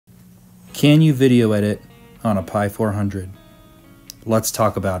Can you video edit on a Pi400? Let's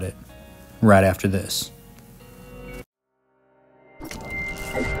talk about it right after this.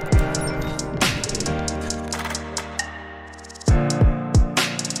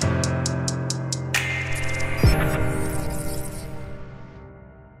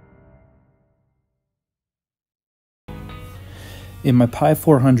 In my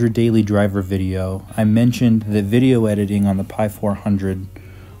Pi400 daily driver video, I mentioned that video editing on the Pi400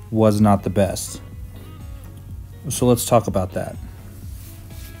 was not the best. So let's talk about that.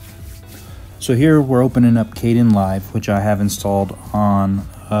 So here we're opening up Kdenlive, which I have installed on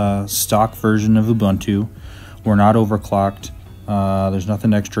a stock version of Ubuntu. We're not overclocked. There's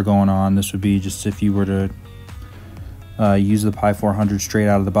nothing extra going on. This would be just if you were to use the Pi400 straight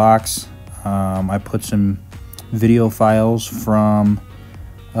out of the box. I put some video files from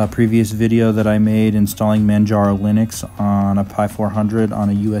a previous video that I made installing Manjaro Linux on a Pi400 on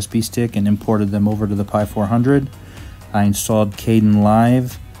a USB stick and imported them over to the Pi400. I installed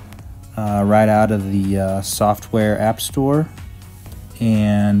Kdenlive right out of the software app store,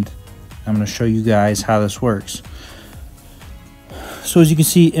 and I'm going to show you guys how this works. So as you can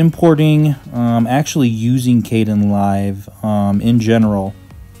see, importing, actually using Kdenlive in general,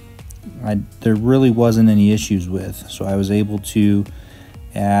 there really wasn't any issues with. So I was able to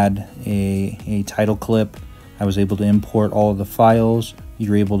add a title clip. I was able to import all of the files.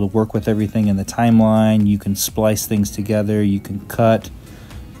 You're able to work with everything in the timeline. You can splice things together. You can cut.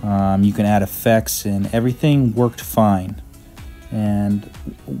 You can add effects, and everything worked fine. And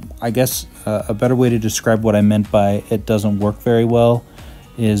I guess a better way to describe what I meant by it doesn't work very well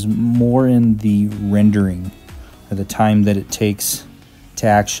is more in the rendering, or the time that it takes to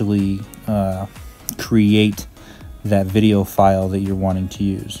actually create that video file that you're wanting to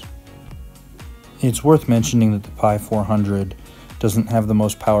use. It's worth mentioning that the Pi400 doesn't have the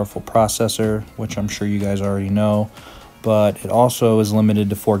most powerful processor, which I'm sure you guys already know, but it also is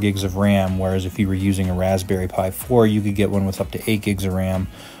limited to 4 gigs of RAM, whereas if you were using a Raspberry Pi 4, you could get one with up to 8 gigs of RAM,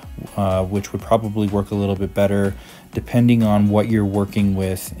 which would probably work a little bit better depending on what you're working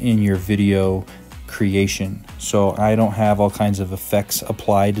with in your video creation. So I don't have all kinds of effects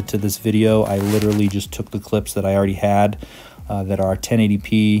applied to this video. I literally just took the clips that I already had that are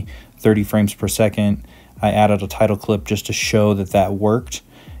 1080p, 30 frames per second. I added a title clip just to show that that worked,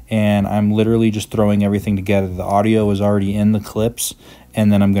 and I'm literally just throwing everything together. The audio is already in the clips,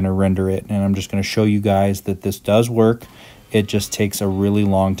 and then I'm going to render it, and I'm just going to show you guys that this does work. It just takes a really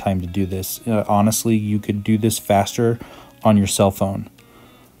long time to do this. Honestly, you could do this faster on your cell phone.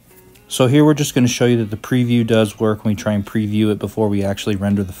 So here we're just going to show you that the preview does work. We try and preview it before we actually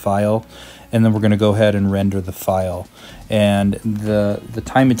render the file, and then we're going to go ahead and render the file. And the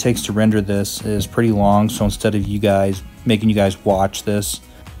time it takes to render this is pretty long, so instead of making you guys watch this,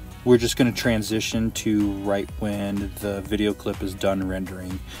 we're just going to transition to right when the video clip is done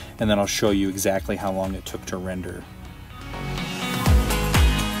rendering, and then I'll show you exactly how long it took to render.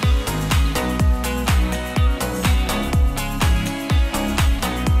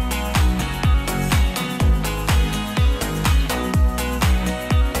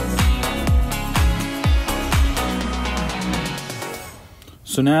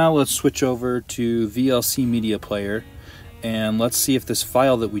 So now let's switch over to VLC Media Player, and let's see if this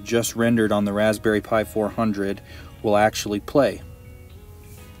file that we just rendered on the Raspberry Pi 400 will actually play.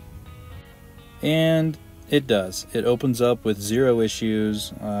 And it does. It opens up with 0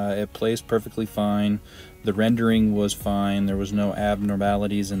 issues. It plays perfectly fine. The rendering was fine. There was no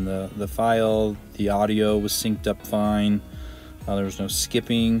abnormalities in the file. The audio was synced up fine. There was no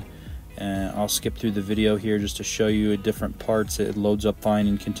skipping. And I'll skip through the video here just to show you different parts. It loads up fine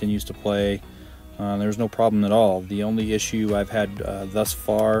and continues to play. There's no problem at all. The only issue I've had thus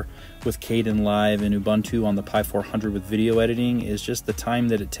far with Kdenlive and Ubuntu on the Pi400 with video editing is just the time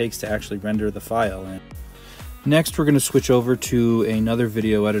that it takes to actually render the file. And next, we're going to switch over to another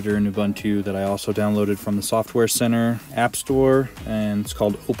video editor in Ubuntu that I also downloaded from the Software Center App Store, and it's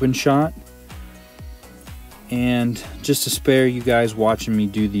called OpenShot. And just to spare you guys watching me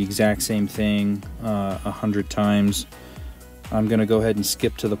do the exact same thing 100 times, I'm going to go ahead and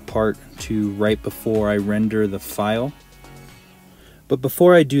skip to the part to right before I render the file. But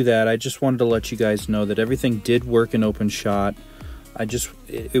before I do that, I just wanted to let you guys know that everything did work in OpenShot.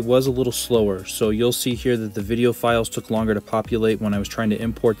 It was a little slower. So you'll see here that the video files took longer to populate when I was trying to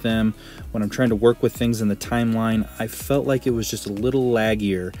import them. When I'm trying to work with things in the timeline, I felt like it was just a little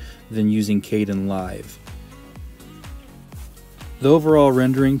laggier than using Kdenlive. The overall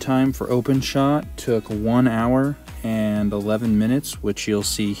rendering time for OpenShot took 1 hour and 11 minutes, which you'll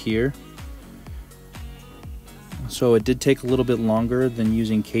see here. So it did take a little bit longer than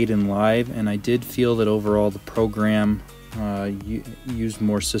using Kdenlive, and I did feel that overall the program used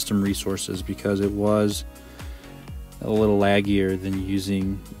more system resources because it was a little laggier than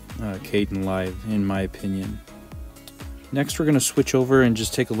using Kdenlive, in my opinion. Next, we're going to switch over and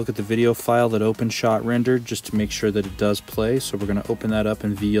just take a look at the video file that OpenShot rendered just to make sure that it does play. So we're going to open that up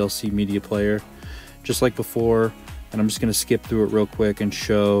in VLC Media Player, just like before, and I'm just going to skip through it real quick and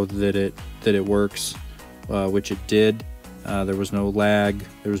show that it works, which it did. There was no lag,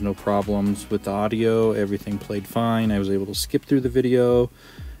 there was no problems with the audio, everything played fine. I was able to skip through the video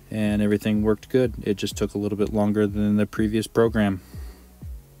and everything worked good. It just took a little bit longer than the previous program.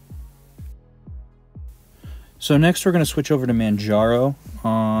 So next we're going to switch over to Manjaro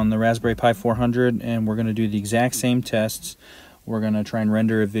on the Raspberry Pi 400, and we're going to do the exact same tests. We're going to try and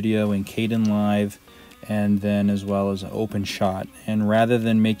render a video in Kdenlive and then as well as OpenShot. And rather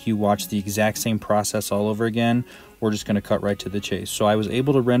than make you watch the exact same process all over again, we're just going to cut right to the chase. So I was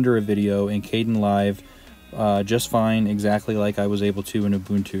able to render a video in Kdenlive just fine, exactly like I was able to in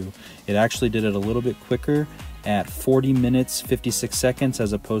Ubuntu. It actually did it a little bit quicker at 40 minutes 56 seconds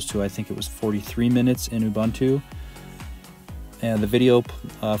as opposed to, I think it was 43 minutes in Ubuntu. And the video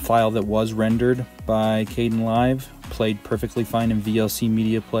file that was rendered by Kdenlive played perfectly fine in VLC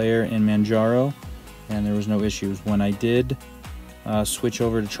Media Player and Manjaro, and there was no issues. When I did switch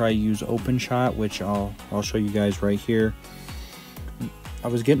over to try use OpenShot, which I'll show you guys right here, I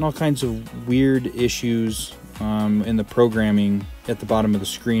was getting all kinds of weird issues in the programming at the bottom of the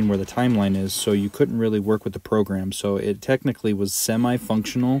screen where the timeline is, so you couldn't really work with the program. So it technically was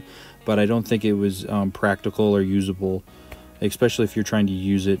semi-functional, but I don't think it was practical or usable, especially if you're trying to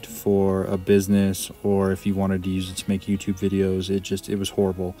use it for a business or if you wanted to use it to make YouTube videos. It was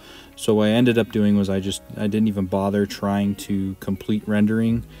horrible. So what I ended up doing was I didn't even bother trying to complete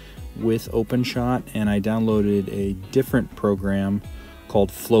rendering with OpenShot, and I downloaded a different program called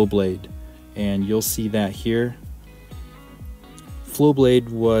Flowblade, and you'll see that here. Flowblade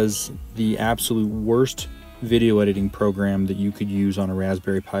was the absolute worst video editing program that you could use on a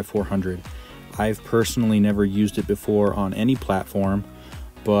Raspberry Pi 400. I've personally never used it before on any platform,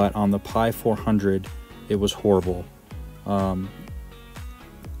 but on the Pi 400 it was horrible.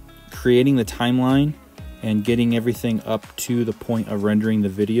 Creating the timeline and getting everything up to the point of rendering the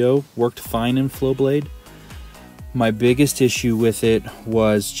video worked fine in Flowblade. My biggest issue with it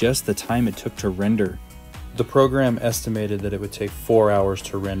was just the time it took to render. The program estimated that it would take 4 hours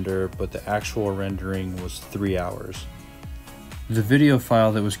to render, but the actual rendering was 3 hours. The video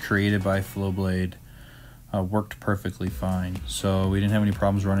file that was created by Flowblade worked perfectly fine, so we didn't have any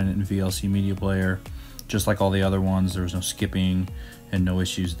problems running it in VLC Media Player. Just like all the other ones, there was no skipping and no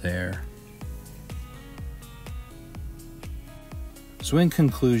issues there. So in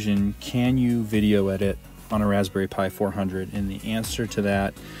conclusion, can you video edit on a Raspberry Pi 400? And the answer to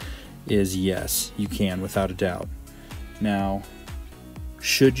that is yes, you can, without a doubt. Now,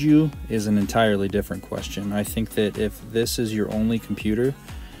 should you is an entirely different question. I think that if this is your only computer,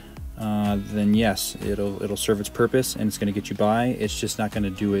 then yes, it'll serve its purpose and it's going to get you by. It's just not going to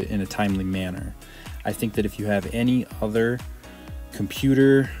do it in a timely manner. I think that if you have any other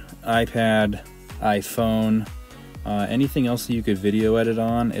computer, iPad, iPhone, anything else that you could video edit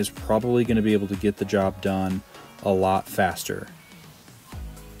on is probably going to be able to get the job done a lot faster.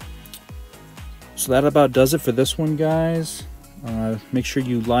 So that about does it for this one, guys. Make sure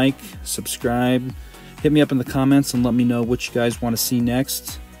you like, subscribe, hit me up in the comments and let me know what you guys want to see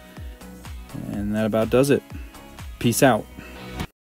next. And that about does it. Peace out.